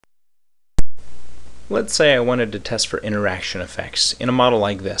Let's say I wanted to test for interaction effects in a model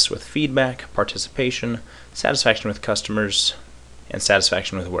like this with feedback, participation, satisfaction with customers, and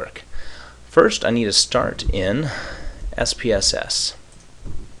satisfaction with work. First, I need to start in SPSS.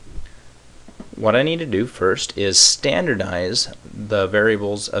 What I need to do first is standardize the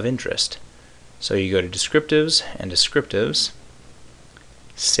variables of interest. So you go to descriptives and descriptives,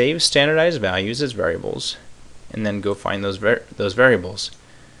 save standardized values as variables, and then go find those variables.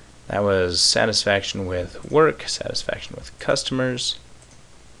 That was satisfaction with work, satisfaction with customers,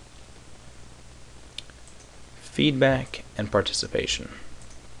 feedback, and participation.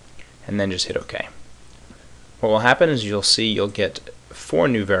 And then just hit OK. What will happen is you'll get 4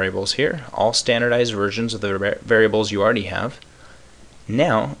 new variables here, all standardized versions of the variables you already have.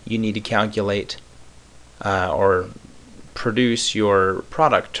 Now you need to calculate or produce your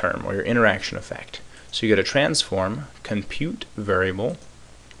product term or your interaction effect. So you go to transform, compute variable.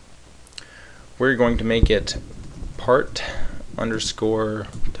 We're going to make it part underscore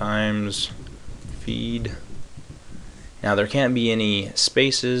times feed. Now there can't be any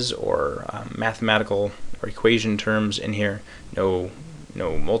spaces or mathematical or equation terms in here. No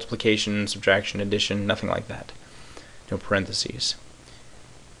multiplication, subtraction, addition, nothing like that. No parentheses.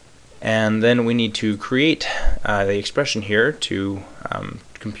 And then we need to create the expression here to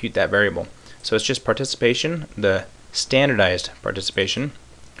compute that variable. So it's just participation, the standardized participation,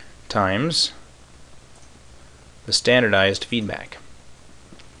 times the standardized feedback.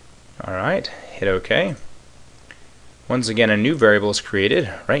 Alright, hit OK. Once again, a new variable is created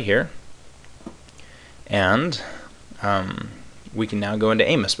right here. And we can now go into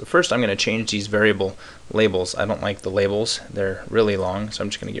AMOS. But first I'm going to change these variable labels. I don't like the labels. They're really long, so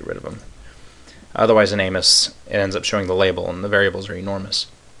I'm just going to get rid of them. Otherwise in AMOS it ends up showing the label and the variables are enormous.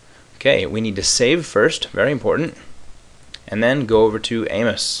 Okay, we need to save first, very important, and then go over to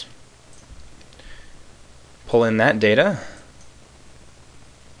AMOS. Pull in that data.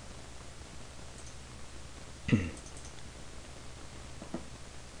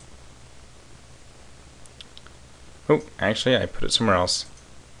 Oh, actually I put it somewhere else.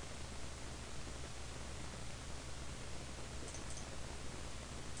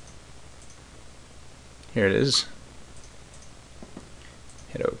 Here it is.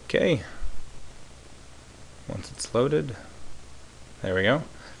 Hit OK. Once it's loaded. There we go.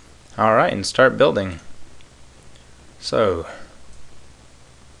 Alright, and start building. So,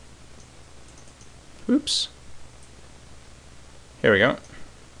 oops. Here we go.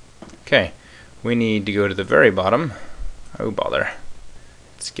 Okay, we need to go to the very bottom. Oh bother.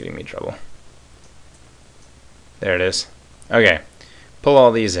 It's giving me trouble. There it is. Okay, pull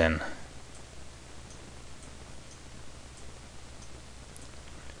all these in.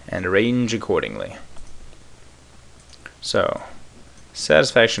 And arrange accordingly. So,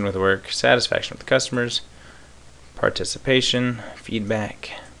 satisfaction with work, satisfaction with customers, participation,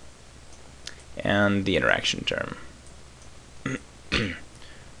 feedback, and the interaction term.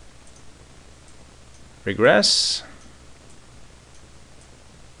 Regress.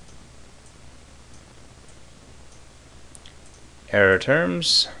 Error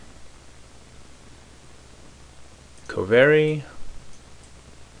terms. Covary.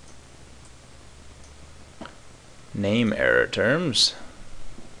 Name error terms.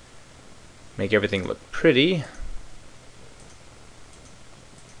 Make everything look pretty.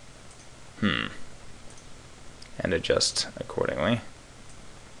 And adjust accordingly.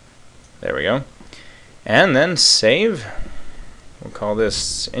 There we go. And then save. We'll call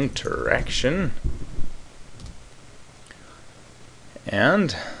this interaction.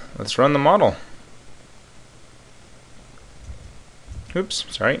 And let's run the model. Oops,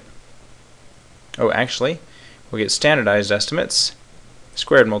 sorry. Oh, actually, we'll get standardized estimates,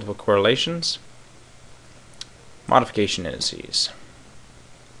 squared multiple correlations, modification indices.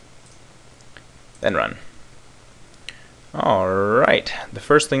 Then run. Alright, the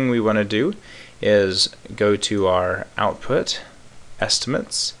first thing we want to do is go to our output,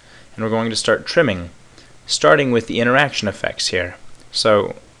 estimates, and we're going to start trimming, starting with the interaction effects here.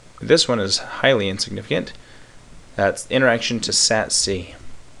 So this one is highly insignificant. That's interaction to SAT-C.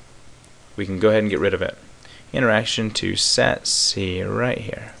 We can go ahead and get rid of it. Interaction to SAT-C right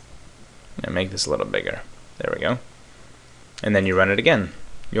here. And make this a little bigger. There we go. And then you run it again.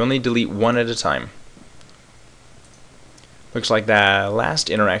 You only delete one at a time. Looks like that last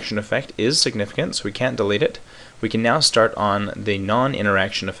interaction effect is significant, so we can't delete it. We can now start on the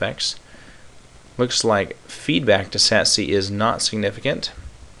non-interaction effects. Looks like feedback to SAT-C is not significant.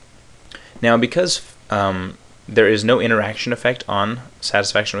 Now, because there is no interaction effect on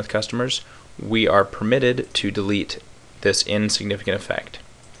satisfaction with customers, we are permitted to delete this insignificant effect.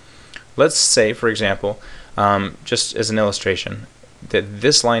 Let's say, for example, just as an illustration, that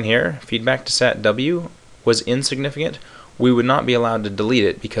this line here, feedback to sat W, was insignificant. We would not be allowed to delete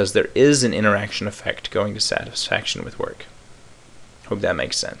it because there is an interaction effect going to satisfaction with work. Hope that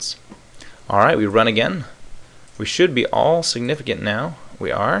makes sense. Alright, we run again. We should be all significant now.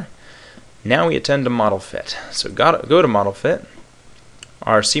 We are. Now we attend to model fit. So go to model fit.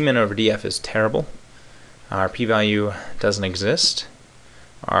 Our C-min over DF is terrible. Our p-value doesn't exist.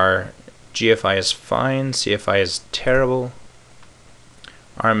 Our GFI is fine. CFI is terrible.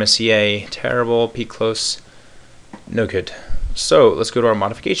 RMSEA, terrible. P-close, no good. So let's go to our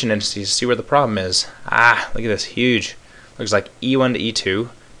modification indices to see where the problem is. Look at this, huge. Looks like E1 to E2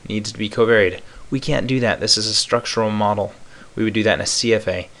 needs to be covariated. We can't do that. This is a structural model. We would do that in a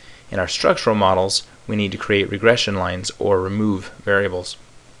CFA. In our structural models, we need to create regression lines or remove variables.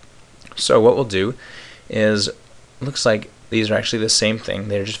 So what we'll do is, looks like these are actually the same thing.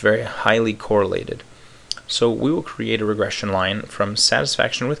 They're just very highly correlated. So we will create a regression line from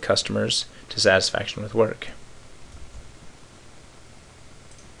satisfaction with customers to satisfaction with work.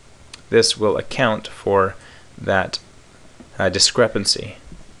 This will account for that discrepancy.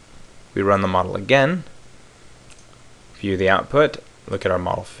 We run the model again, view the output, look at our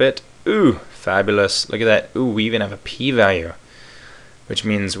model fit. Ooh, fabulous. Look at that. Ooh, we even have a p-value, which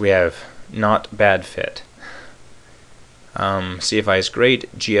means we have not bad fit. CFI is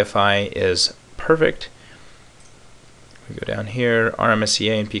great. GFI is perfect. We go down here,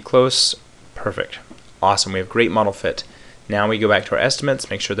 RMSEA and p-close, perfect. Awesome, we have great model fit. Now we go back to our estimates,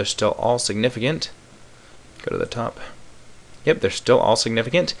 make sure they're still all significant. Go to the top. Yep, they're still all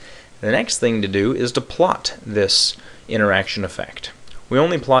significant. The next thing to do is to plot this interaction effect. We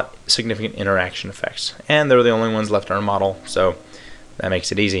only plot significant interaction effects, and they're the only ones left in our model, so that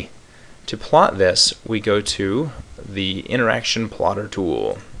makes it easy. To plot this, we go to the interaction plotter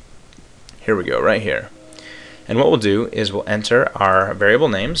tool. Here we go, right here. And what we'll do is we'll enter our variable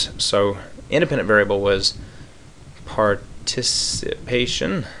names. So independent variable was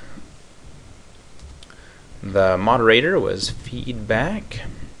participation. The moderator was feedback.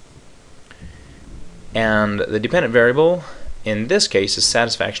 And the dependent variable in this case is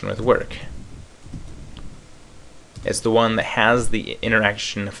satisfaction with work. It's the one that has the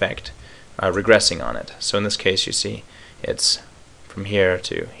interaction effect regressing on it. So in this case, you see it's from here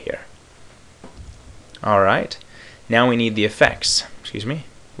to here. Alright, now we need the effects. Excuse me.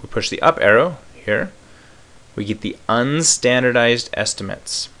 We push the up arrow here. We get the unstandardized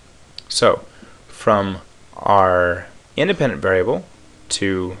estimates. So from our independent variable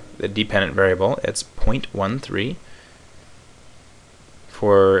to the dependent variable, it's 0.13.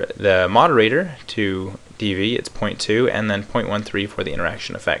 For the moderator to dv, it's 0.2, and then 0.13 for the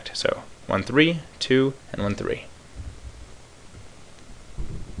interaction effect. So 1.3, 2, and 1.3.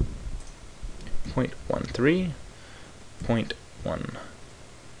 0.13,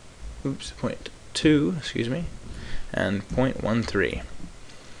 0.2, excuse me, and 0.13.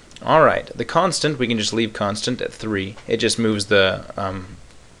 Alright, the constant, we can just leave constant at 3. It just moves the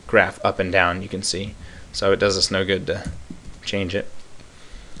graph up and down, you can see. So it does us no good to change it.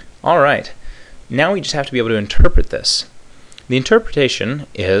 Alright, now we just have to be able to interpret this. The interpretation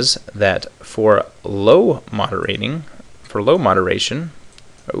is that for low moderation,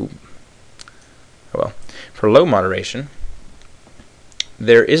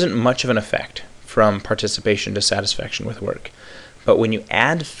 there isn't much of an effect from participation to satisfaction with work. But when you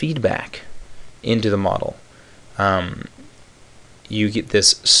add feedback into the model, you get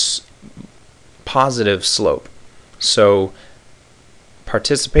this positive slope. So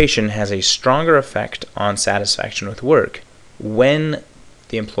participation has a stronger effect on satisfaction with work when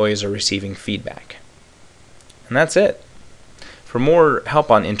the employees are receiving feedback. And that's it. For more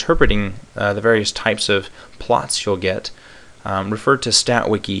help on interpreting the various types of plots you'll get, refer to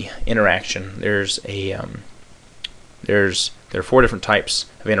StatWiki interaction. There are 4 different types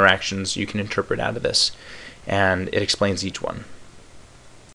of interactions you can interpret out of this, and it explains each one.